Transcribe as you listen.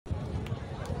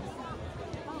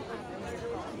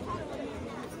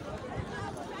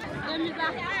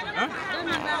Hein?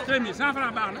 2100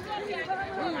 francs par là.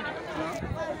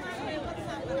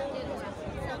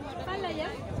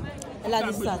 Elle a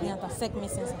dit ça, rien, pas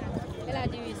 5500. Elle a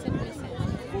dit oui, 5500.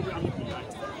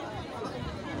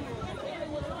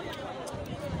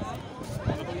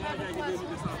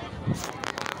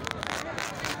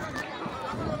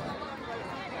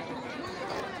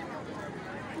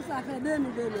 Ça fait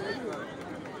 2000.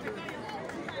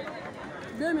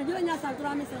 2000, il y a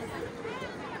 3500.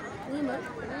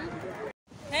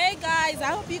 Hey guys,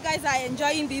 I hope you guys are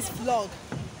enjoying this vlog.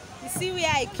 You see where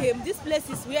I came. This place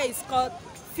is where it's called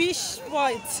Fish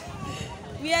Point,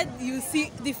 where you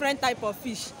see different type of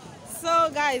fish. So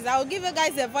guys, I'll give you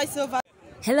guys a voiceover.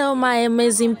 Hello my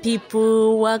amazing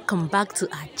people, welcome back to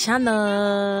our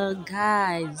channel.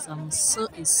 Guys, I'm so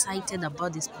excited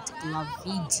about this particular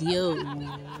video.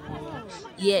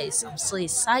 Yes, I'm so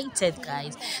excited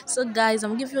guys. So guys,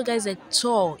 I'm giving you guys a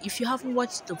tour. If you haven't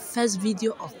watched the first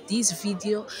video of this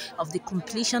video, of the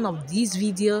completion of this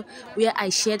video where I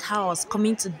shared how I was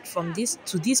coming from this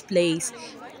place,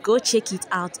 go check it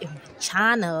out in the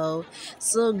channel.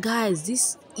 So guys,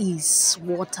 this is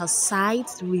waterside,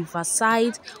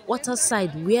 riverside,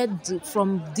 waterside, where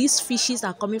from these fishes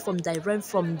are coming from direct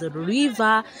from the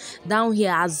river down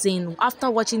here. As in, after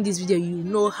watching this video, you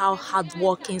know how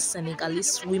hardworking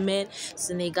Senegalese women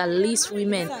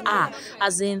are.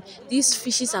 As in, these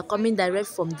fishes are coming direct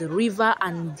from the river,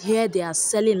 and here they are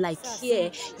selling. Like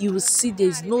here, you will see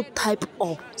there's no type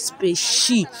of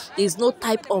species, there's no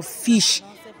type of fish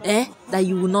that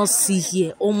you will not see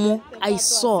here. I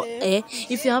saw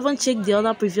if you haven't checked the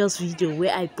other previous video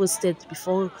where I posted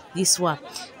before this one,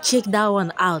 check that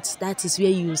one out. That is where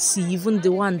you will see even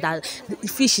the one the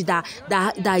fish that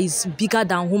is bigger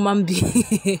than human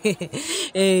being.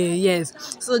 Yes.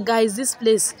 So guys, this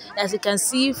place, as you can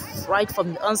see right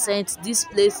from the onset, this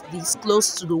place is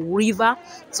close to the river.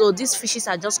 So these fishes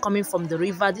are just coming from the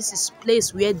river. This is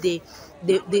place where they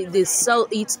sell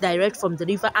it direct from the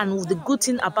river. And the good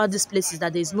thing about this place is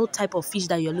that there is no type of fish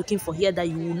that you're looking for here that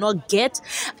you will not get.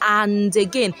 And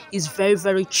again, it's very,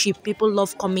 very cheap. People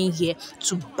love coming here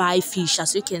to buy fish.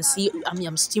 As you can see,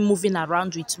 I'm still moving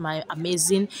around with my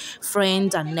amazing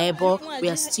friend and neighbor. We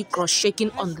are still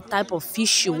cross-checking on the type of fish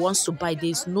she wants to buy.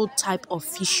 There's no type of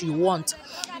fish you want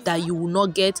that you will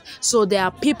not get. So there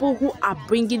are people who are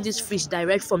bringing this fish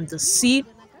direct from the sea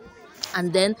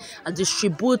and then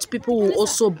distribute. People will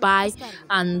also buy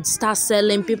and start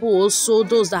selling. People also,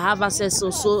 those that have access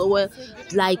also, well,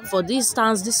 like for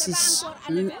instance, this is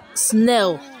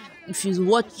snail. If you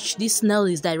watch, this snail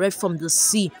is direct from the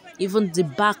sea. Even the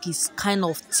back is kind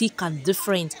of thick and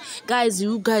different. Guys,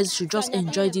 you guys should just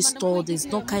enjoy this store. There's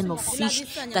no kind of fish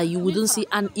that you wouldn't see.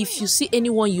 And if you see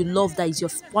anyone you love that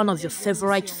is one of your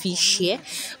favorite fish here,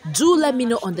 do let me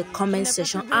know on the comment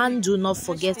section. And do not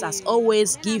forget, as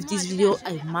always, give this video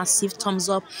a massive thumbs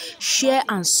up, share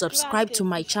and subscribe to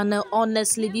my channel.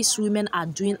 Honestly, these women are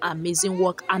doing amazing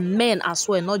work, and men as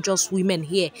well, not just women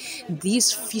here.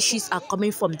 These fishes are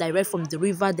coming from direct from the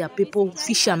river. There are people,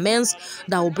 fishermen,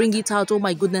 that will bring it out. Oh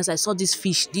my goodness, I saw this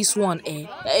fish, this one,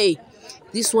 hey,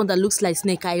 this one that looks like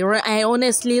snake. I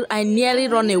nearly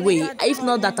run away. If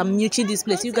not that I'm reaching this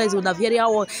place, you guys would have heard I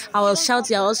was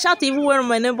shouting even when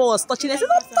my neighbor was touching. I said,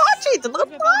 don't touch it,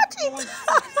 don't touch it.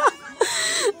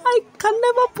 I can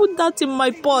never put that in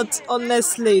my pot.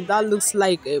 Honestly, that looks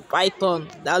like a python,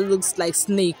 that looks like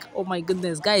snake. Oh my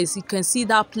goodness, guys, you can see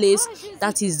that place.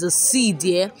 That is the sea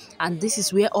there, and this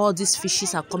is where all these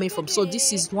fishes are coming from. So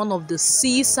this is one of the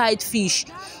seaside fish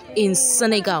in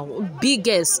Senegal,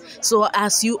 biggest. So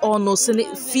as you all know,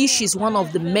 fish is one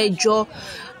of the major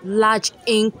large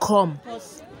income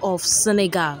of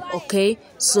Senegal. Okay,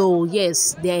 so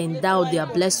yes, they are endowed, they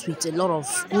are blessed with a lot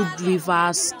of good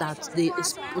rivers that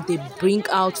they bring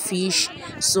out fish.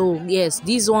 So yes,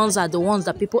 these ones are the ones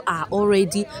that people are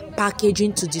already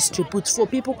packaging to distribute. So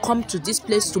people come to this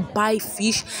place to buy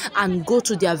fish and go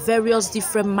to their various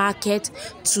different market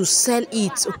to sell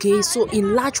it. Okay, so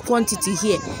in large quantity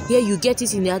here you get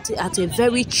it at a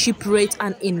very cheap rate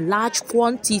and in large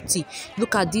quantity.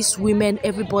 Look at these women,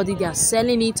 everybody, they are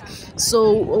selling it.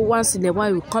 So once in a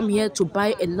while we come here to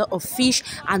buy a lot of fish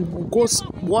and we'll go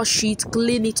wash it,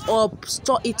 clean it up,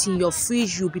 store it in your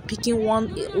fridge. You'll be picking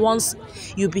once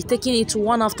you'll be taking it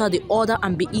one after the other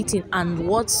and be eating. And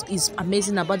what is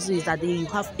amazing about it is that they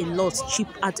have a lot cheap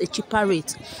at a cheaper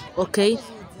rate. Okay,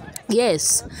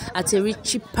 Yes, at a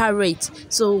cheaper rate.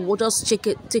 So we'll just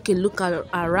take a look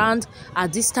around.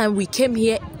 At this time we came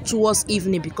here towards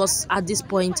evening because at this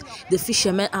point the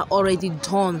fishermen are already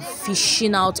done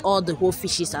fishing out all the whole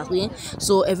fishes again.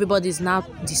 So everybody is now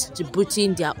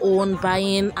distributing their own,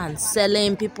 buying and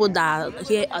selling. People that are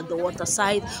here at the water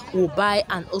side will buy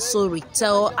and also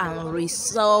retail and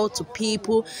resell to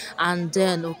people, and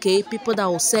then okay, people that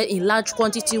will sell in large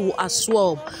quantity will as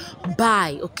well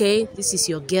buy. Okay, this is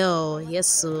your girl. Yes,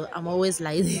 so I'm always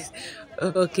like this.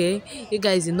 Okay, you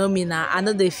guys, you know me now. I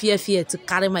know the fear to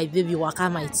carry my baby, waka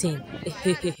my thing.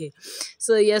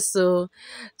 So yes, so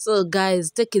guys,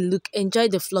 take a look, enjoy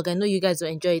the vlog. I know you guys will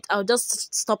enjoy it. I'll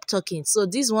just stop talking. So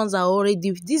these ones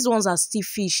are still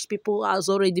fish. People has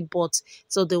already bought,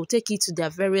 so they will take it to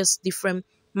their various different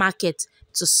markets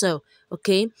to sell.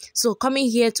 Okay, so coming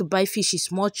here to buy fish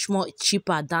is much more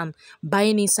cheaper than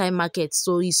buying inside market.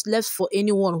 So it's left for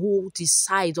anyone who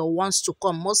decides or wants to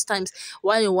come. Most times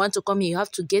when you want to come here, you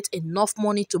have to get enough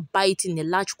money to buy it in a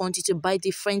large quantity, buy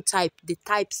different the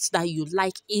types that you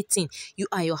like eating. You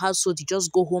and your household, you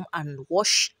just go home and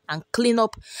wash and clean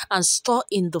up and store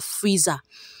in the freezer.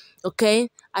 Okay,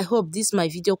 I hope this my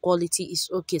video quality is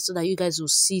okay so that you guys will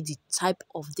see the type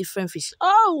of different fish.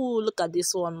 Oh, look at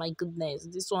this one, my goodness,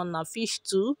 this one a fish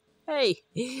too. Hey,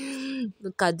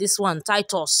 look at this one,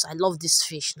 Titus. I love this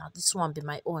fish. Now this one be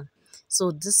my own. So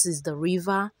this is the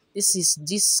river. This is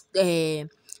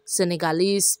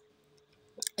Senegalese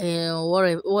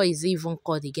what is it even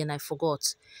called again? I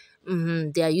forgot.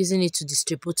 They are using it to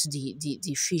distribute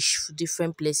the fish to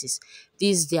different places.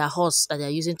 These their horse that they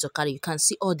are using to carry. You can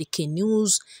see all the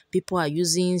canoes people are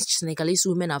using. Senegalese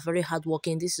women are very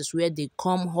hardworking. This is where they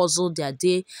come, hustle their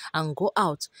day and go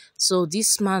out. So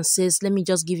this man says, let me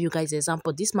just give you guys an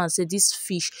example. This man said this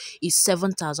fish is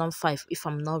 7,500 if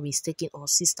I'm not mistaken, or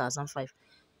 6,500.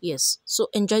 Yes. So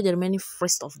enjoy the remaining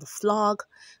rest of the vlog.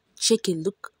 Take a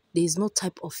look. There is no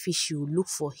type of fish you will look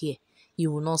for here.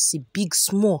 You will not see big,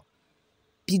 small,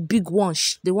 big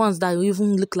ones. The ones that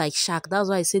even look like shark. That's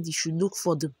why I said you should look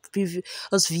for the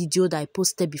previous video that I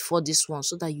posted before this one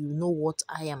so that you know what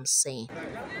I am saying.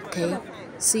 Okay?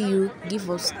 See you. Give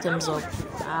us thumbs up.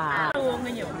 Bye.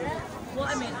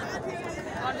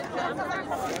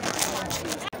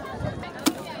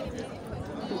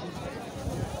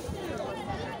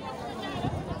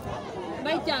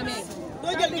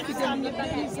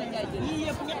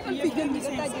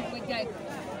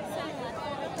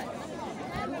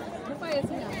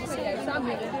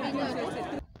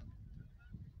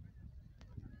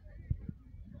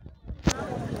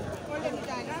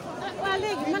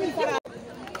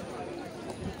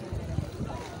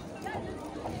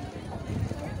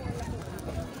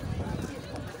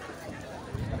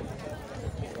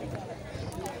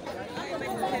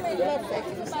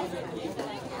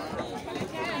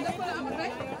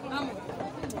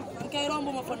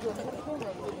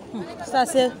 Ça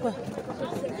c'est quoi?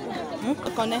 On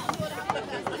connaît.